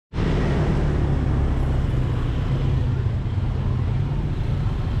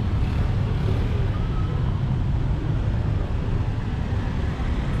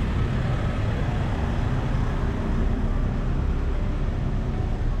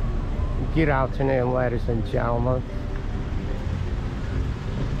Good afternoon, ladies and gentlemen.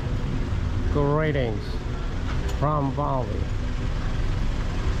 Greetings from Bali,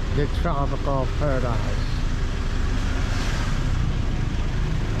 the tropical paradise.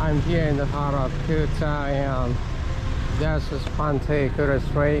 I'm here in the heart of Kuta, and this is Kuta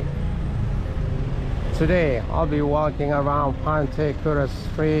Street. Today I'll be walking around Kuta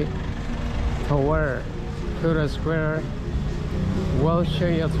Street toward Kuta Square. We'll show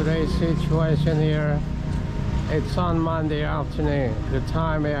you today's situation here. It's on Monday afternoon. The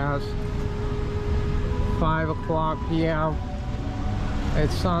time is 5 o'clock p.m.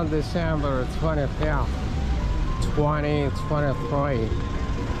 It's on December 25th, 2023.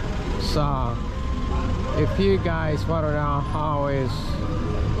 So if you guys want to know how is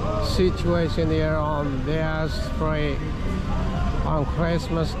situation here on this street on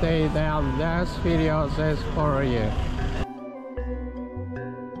Christmas Day, then this video is for you.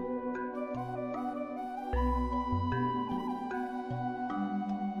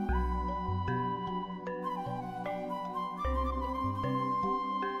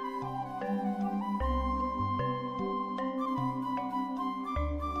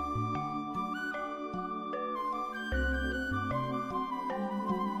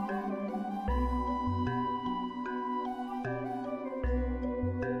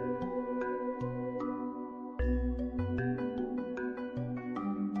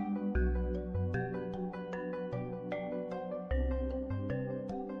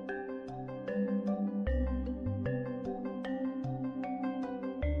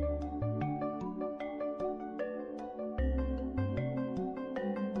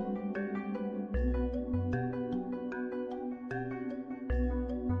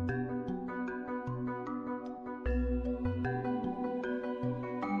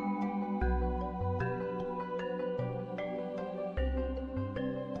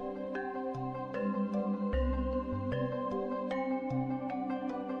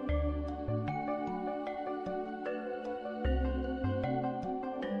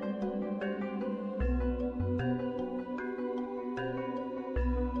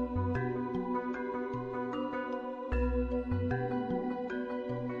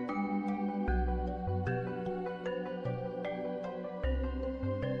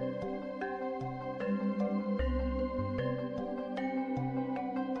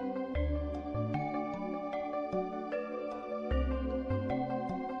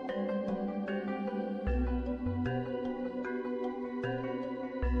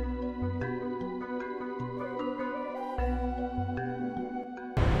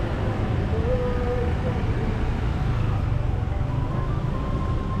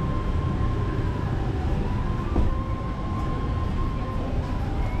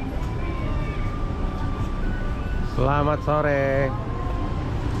 Selamat sore,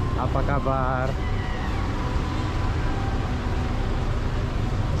 apa kabar?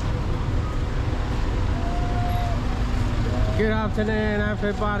 Good afternoon,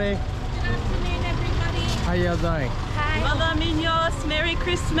 everybody. Good afternoon, everybody. How you doing? Hi. Hola, niños. Merry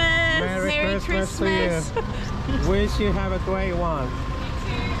Christmas. Merry Christmas to you. Wish you have a great one.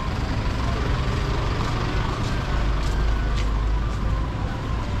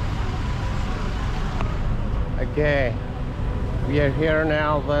 Okay, we are here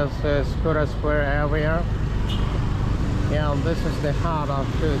now. This is Kuta Square area, and this is the heart of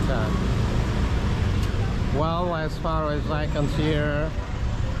Kuta. Well, as far as I can see here,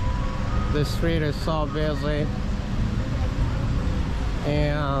 the street is so busy,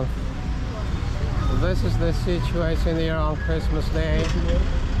 and this is the situation here on Christmas Day.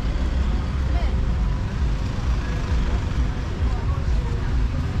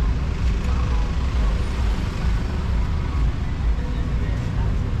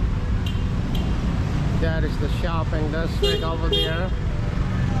 That is the shopping district over there,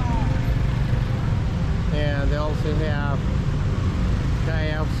 and they also have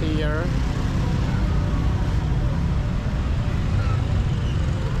KFC here.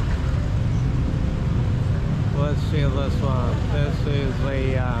 Let's see this one. This is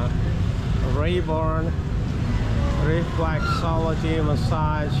a Reurn Reflexology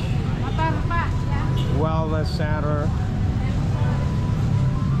Massage Wellness Center.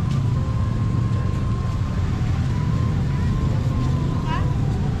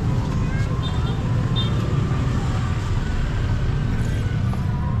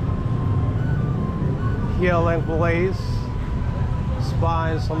 Healing place,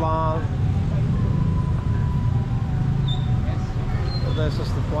 spa and salon. This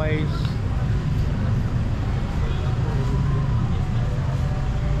is the place.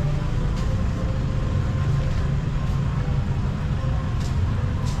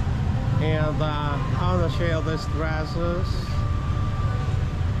 And I want to show you these dresses.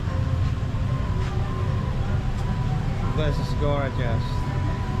 This is gorgeous.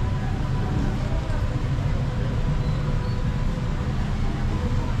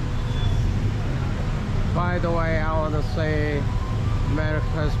 By the way, I want to say Merry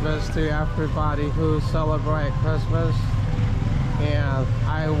Christmas to everybody who celebrate Christmas, and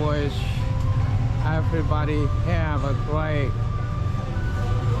I wish everybody have a great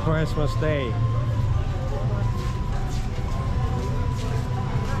Christmas day.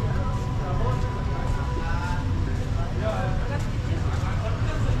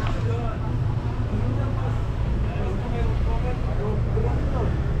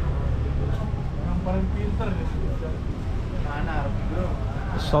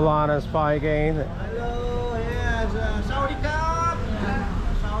 Salon and Spy again. Hello, yes, Saudi Cup.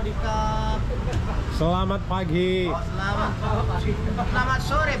 Saudi Cup. Selamat pagi. Oh, selamat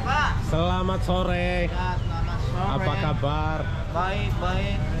sore, Pak. Selamat sore. Ya, selamat sore. Apa kabar? Baik,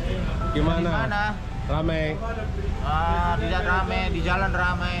 baik. Gimana? Di mana? Ramai. Tidak ramai, di jalan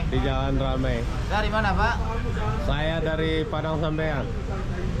ramai. Di jalan ramai. Dari mana, Pak? Saya dari Padang sampean.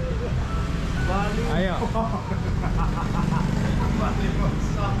 Ayo.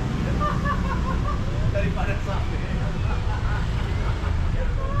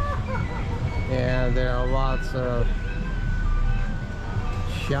 And there are lots of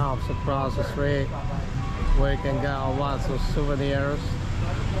shops across the street where you can get lots of souvenirs.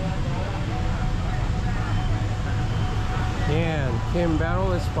 And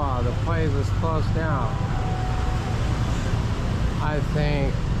Kimberley Spa, the place is closed down. I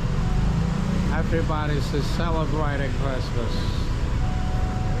think everybody's celebrating Christmas.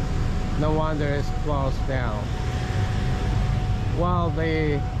 No wonder it's closed down. Well,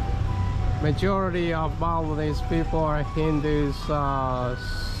 the majority of Balinese people are Hindus.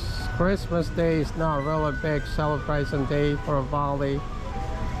 Christmas Day is not really a big celebration day for Bali,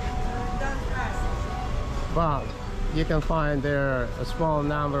 but you can find there a small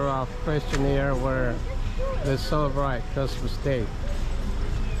number of Christian here where they celebrate Christmas Day.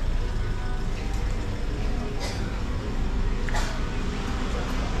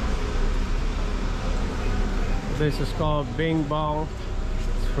 This is called Bing Bong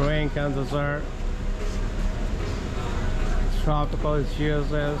drink and dessert. Tropical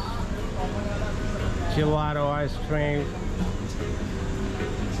juices, gelato ice cream.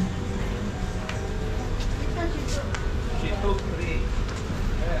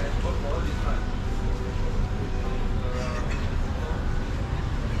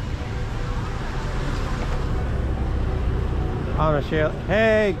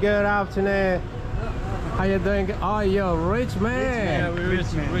 Hey, good afternoon. How you doing? Oh, you're a rich man.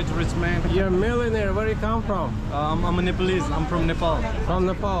 Rich man. You're a millionaire. Where you come from? I'm a Nepalese. I'm from Nepal. From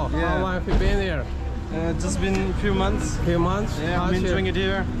Nepal. Yeah. How long have you been here? Just been a few months. Few months? Yeah, How's I'm enjoying it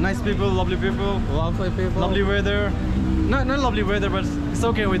here. Nice people, lovely people, Lovely people. lovely weather. Not lovely weather, but it's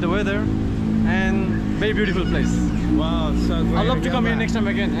okay with the weather, and very beautiful place. Wow, so great. I'd love to come here back. next time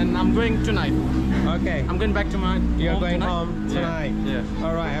again, and I'm going tonight. Okay. I'm going back to my You're home going tonight. home tonight? Yeah.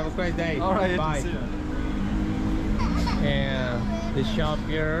 All right. Have a great day. All right. Bye. See you. And the shop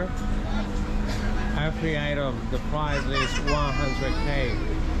here, every item, the price is 100K.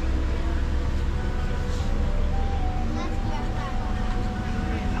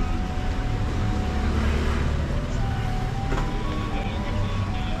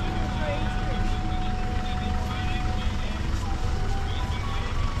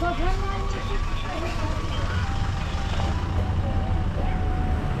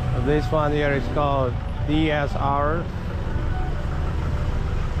 This one here is called DSR.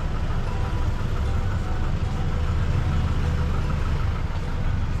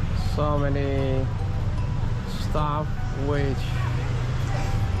 So many stuff which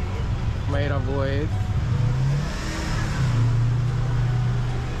made of wood.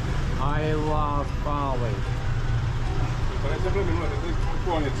 I love Bali.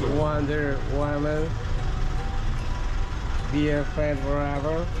 Wonder Woman. Be a friend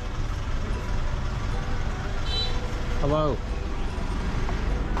forever. Hello.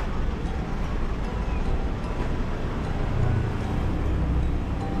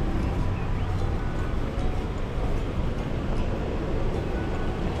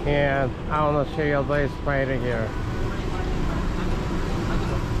 And I want to show you this painting here.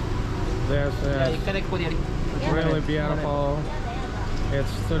 This is really beautiful.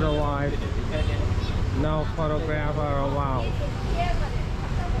 It's to the life. No photographer allowed.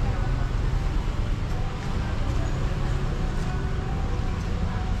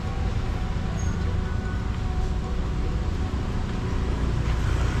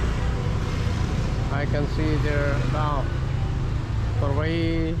 I can see there are about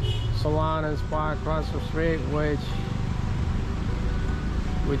 3 salon and spa across the street,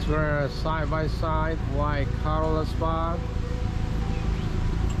 which were side by side, like Carola Spa,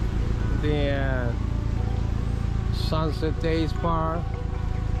 the Sunset Day Spa,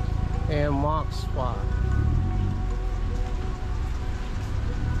 and Mock Spa.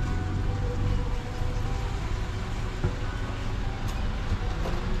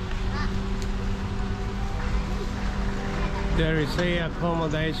 There is a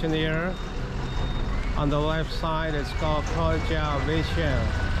accommodation here. On the left side, it's called Kuta Bali.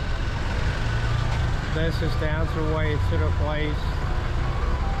 This is the entryway to the place.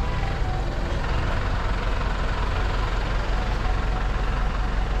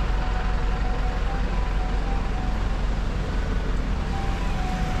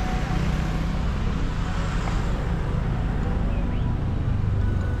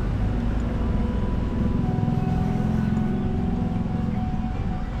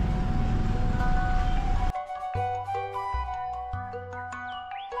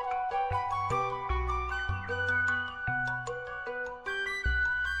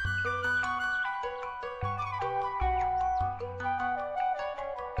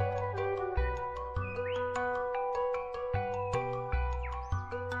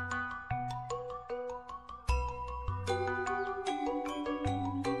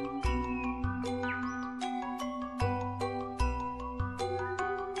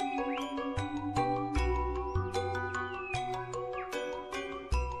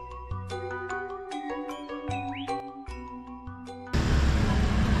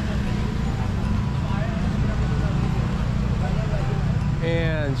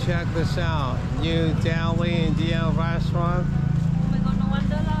 And check this out, New Delhi Indian restaurant. Oh my god, no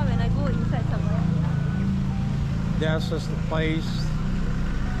wonder lah when I go inside somewhere. That's just the place.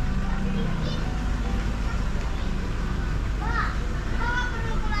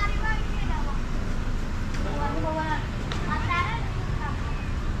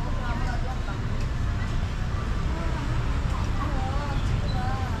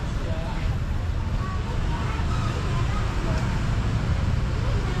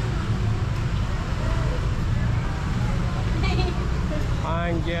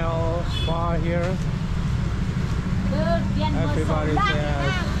 Angel Spa here. Everybody's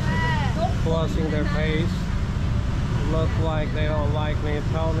closing their face. Look like they don't like me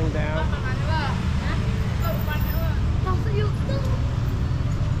filming them.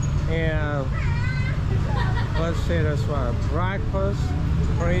 And let's see this one. Breakfast,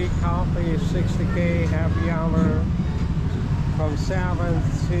 free coffee, 60K, happy hour from 4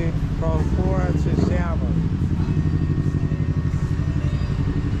 to 7.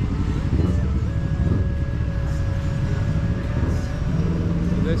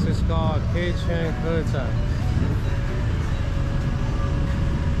 This is called Kitchen Kuta.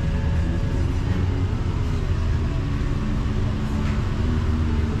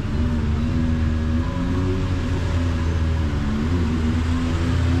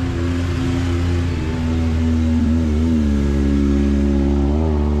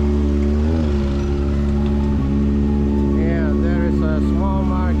 And there is a small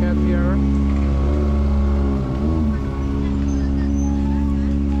market here.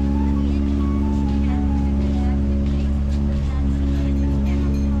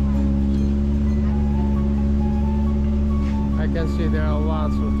 I can see there are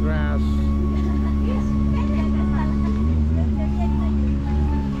lots of grass.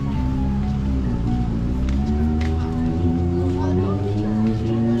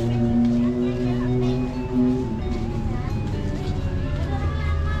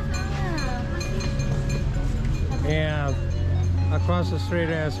 And across the street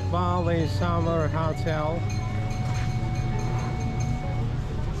is Bali Summer Hotel.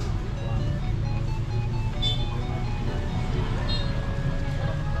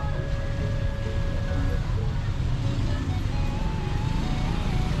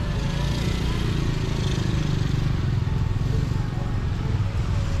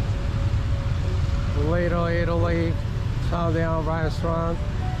 Little Italy Italian restaurant.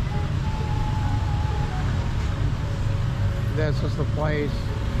 This is the place.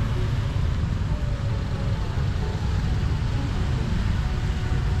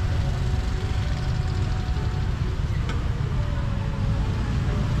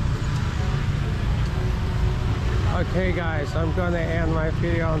 Okay guys, I'm gonna end my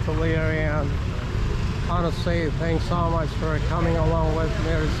video until here, and honestly, thanks so much for coming along with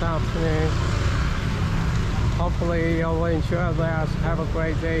me this afternoon. Hopefully you'll enjoy this. Have a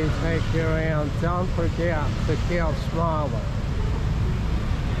great day, take care, and don't forget to keep smiling.